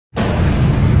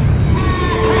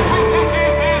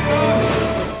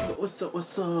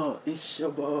What's up? It's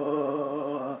your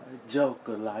boy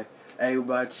Joker. Like,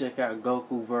 everybody check out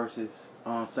Goku versus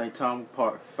Saitama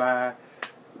Part 5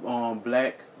 on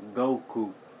Black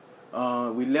Goku.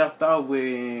 We left off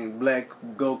when Black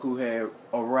Goku had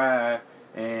arrived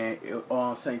and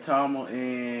Saitama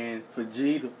and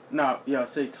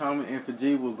Saitama and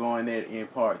Vegeta were going at it in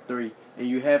Part 3. And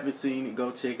you haven't seen it,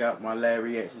 go check out my live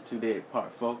reaction to that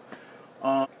Part 4.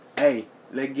 Hey,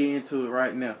 let's get into it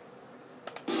right now.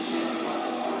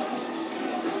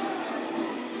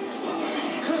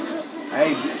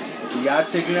 Hey, y'all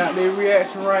checking out their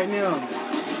reaction right now.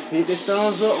 Hit the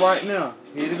thumbs up right now.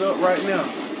 Hit it up right now.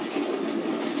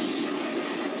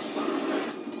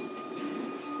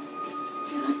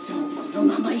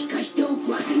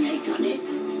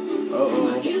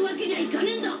 Uh-oh.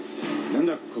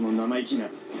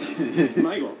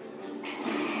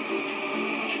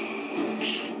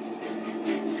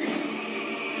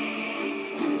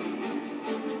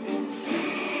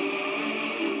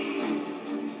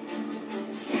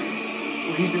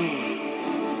 What he doing?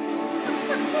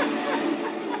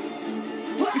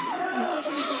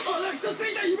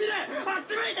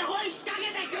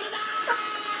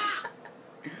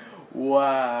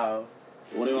 Wow.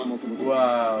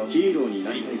 Wow. ヒーローに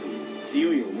なりたいという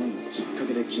強い思いがきっか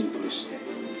けで筋トレして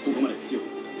ここまで強く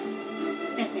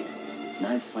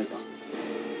ナイスファイター。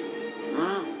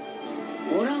ああ、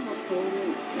俺はもうそう思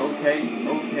う。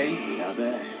Okay. やべ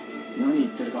え、何言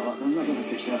ってるか分かんなくなっ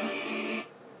てきた。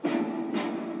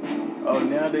Oh,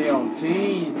 now they on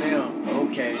teams now.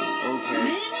 Okay.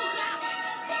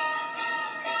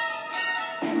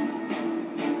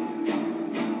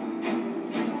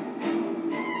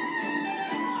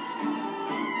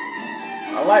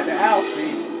 I like the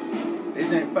outfit.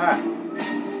 It ain't fire.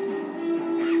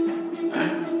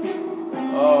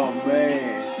 Oh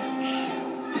man.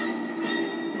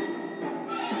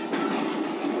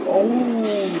 Oh,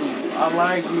 I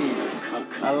like it.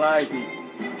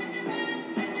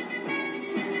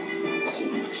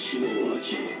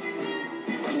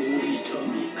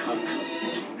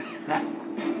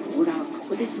 俺はこ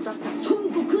こで育った孫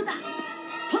悟空だ。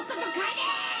とっとと帰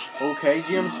れ。 Okay, get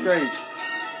him straight.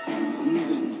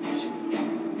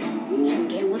 人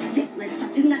間を絶滅さ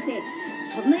せるなんて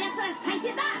そんな奴は最低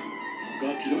だ。ガ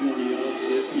キどもにやらせ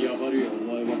やがるよ。お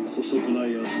前は姑息なや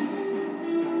つ。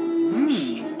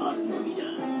あるのみだ。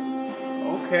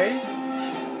 Okay.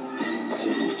 こ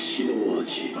の血の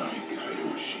味、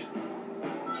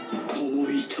この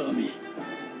痛み。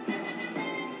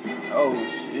 Oh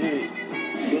shit.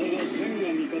 だが天が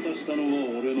味方したのは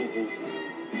俺の方だ。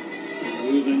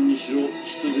偶然にしろ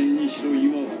必然にしろ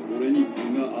今は俺に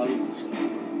分があるのさ。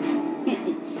悪い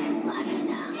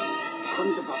な。今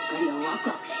度ばっかりはワク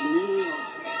ワクしねえよ。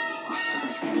恐ろ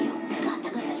しくてよ、ガ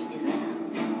タガタしてるな。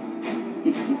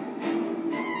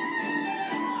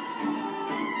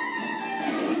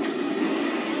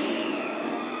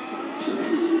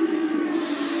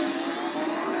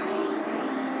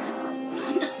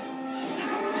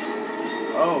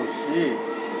Oh shit.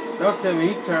 Don't tell me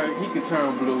he could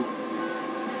turn blue.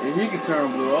 And he could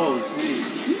turn blue. Oh shit.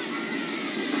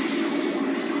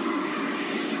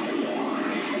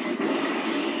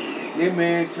 That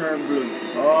man turned blue.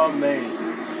 Oh man.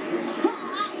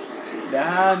 The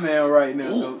high man right now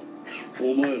though.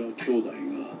 お前ら兄弟が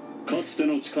かつて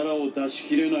の力を出し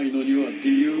切れないのには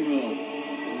理由がある。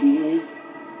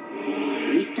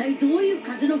一体どういう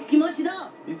風の吹き回し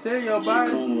だ。 He said your 時間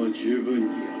body. は十分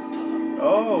にあった。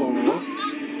 Oh.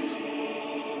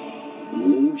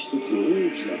 もう一つ大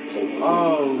きなパワ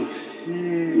ー。 Oh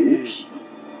shit.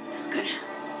 だから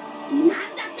何だ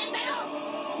ってんだよ。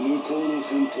向こうの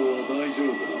戦闘は大丈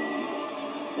夫だ。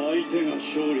相手が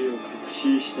勝利を確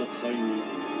信したタイミング。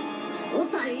正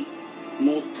体？持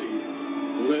っている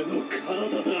俺の体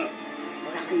だ。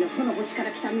俺はよその星か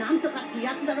ら来たなんとかって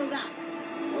やつだろうが、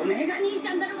オメガ兄ち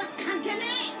ゃんだろうが関係ね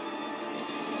え。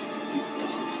言った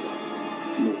はずだ。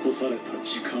残された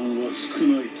時間は少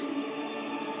ないと。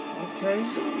 Okay.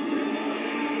 残念だ。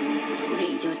それ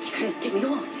以上近寄ってみろ。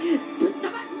ぶっ飛ば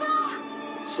すぞ。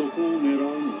そこを狙うの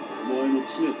はお前の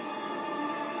常だ。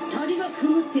二人が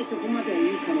組むってとこまではい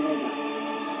いかもだ。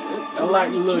 I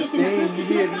like the little thing. You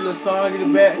hear the little song in the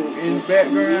background.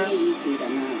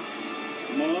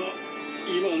 まあ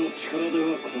今の力では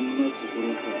こんなところ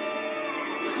か。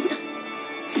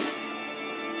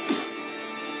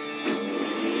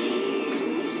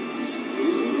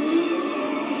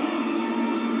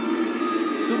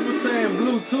 Super Saiyan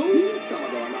Blue 2?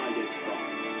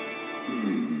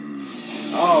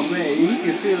 Oh man, he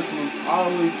can feel it from all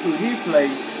the way to his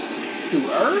place to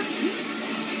Earth?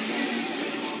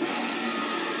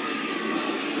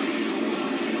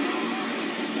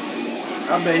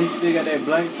 I bet he still got that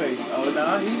blank face. Oh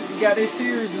no, he got that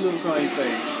serious look on his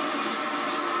face.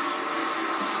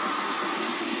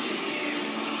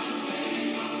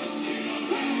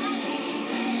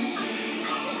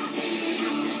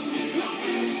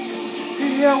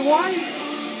 He got white.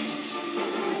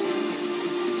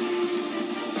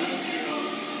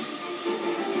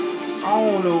 I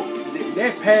don't know.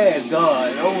 That past God.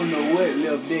 I don't know what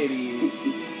left that is.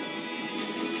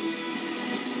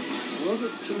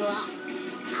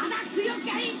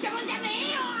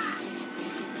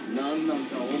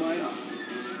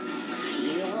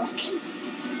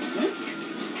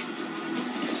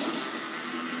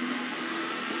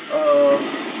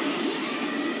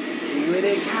 Where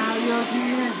they call you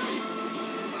again?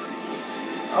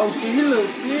 Oh shit, he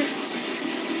looks sick.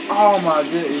 Oh my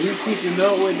goodness, he keeping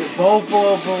up with the both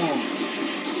of them.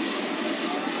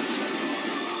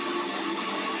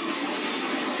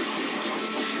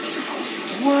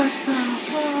 What the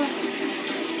fuck?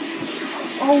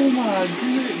 Oh my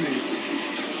goodness.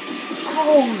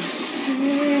 Oh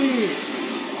shit.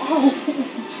 Oh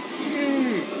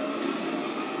shit.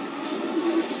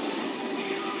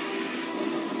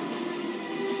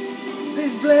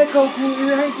 This Black Goku,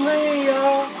 it ain't playing,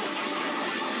 y'all.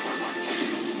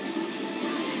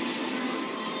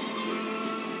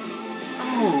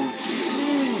 Oh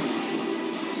shit.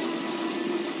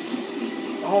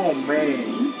 Oh man.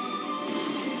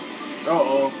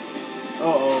 Uh-oh.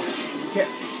 Uh-oh.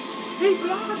 He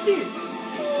blocked it.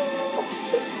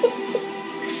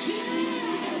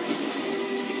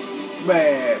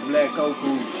 Man, Black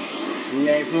Goku. He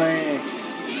ain't playing.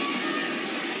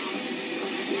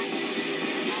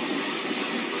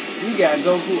 He got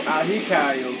Goku out. He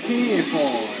caught your kid for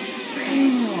him.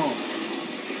 Damn.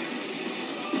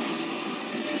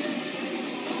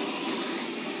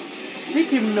 He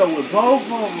keeping up with both of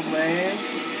them, man.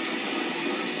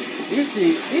 This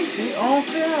shit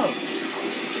unfair.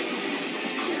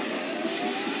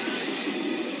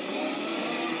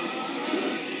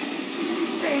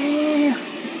 Damn.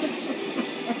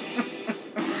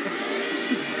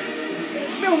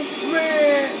 No,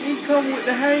 man. He come with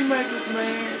the haymakers,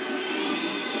 man.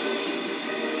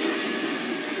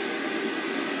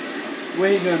 What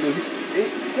he gonna do?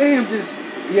 Him just,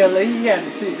 yeah, like he had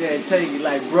to sit there and take it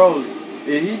like bro.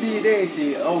 If he did that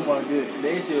shit, oh my goodness,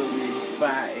 that shit would be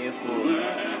fire and full.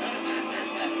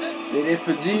 That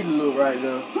Vegeta look right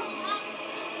there.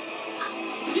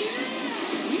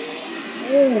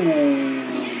 Ooh.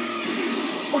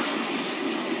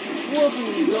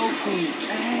 Whooping Goku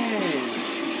ass.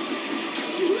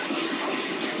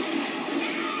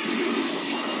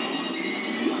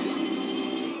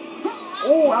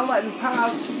 Oh, I like the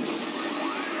power.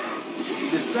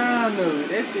 The sound of it,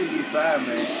 that shit be fire,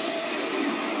 man.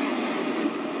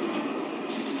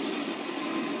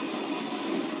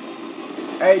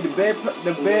 Hey, the best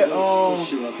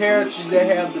character that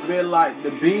have the best like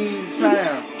the beam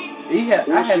sound. I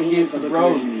had to give it to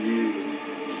Broly.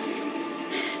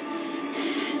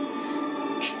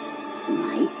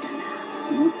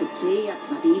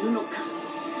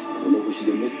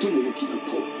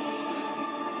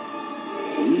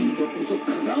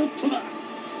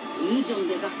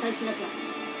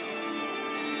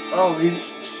 Oh,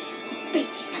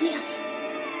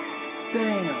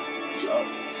 damn.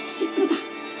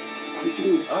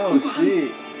 Oh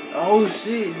shit. Oh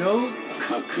shit, no.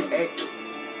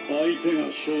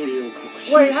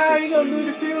 Wait, how you gonna do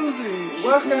the fusion?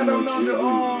 What's got on the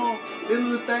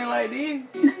little thing like this?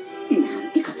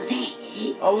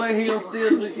 Oh, like he gonna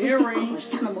steal the earring.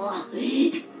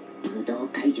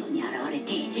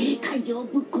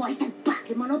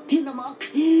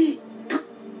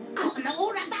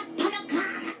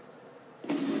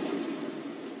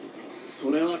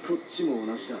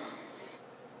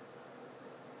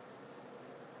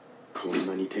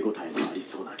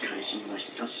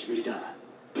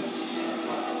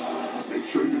 Make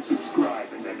sure you subscribe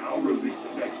and then I'll release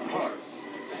the next part.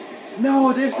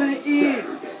 No, this ain't it.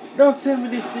 Don't tell me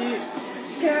this is it.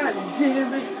 God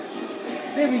damn it.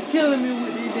 They be killing me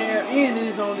with these damn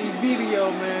endings on these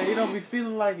videos, man. It don't be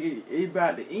feeling like it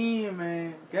about to end,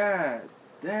 man. God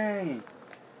dang.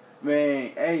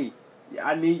 Man, hey,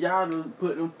 I need y'all to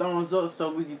put them thumbs up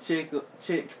so we can check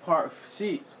part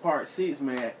 6. Part 6,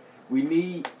 man. We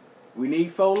need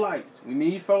 4 likes. We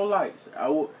need 4 likes.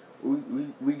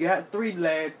 We got 3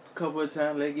 last couple of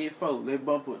times. Let's get 4. Let's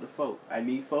bump up to 4. I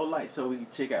need 4 likes so we can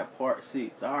check out part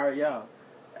 6. Alright, y'all.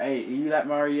 Hey, if you like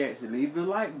my reaction, leave the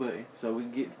like button so we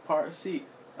can get to part 6.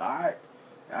 Alright.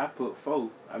 I put 4.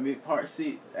 I mean part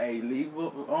 6. Hey, leave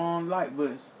up on like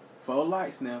buttons. 4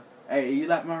 likes now. Hey, if you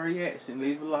like my reaction,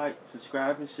 leave a like,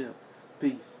 subscribe and share.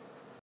 Peace.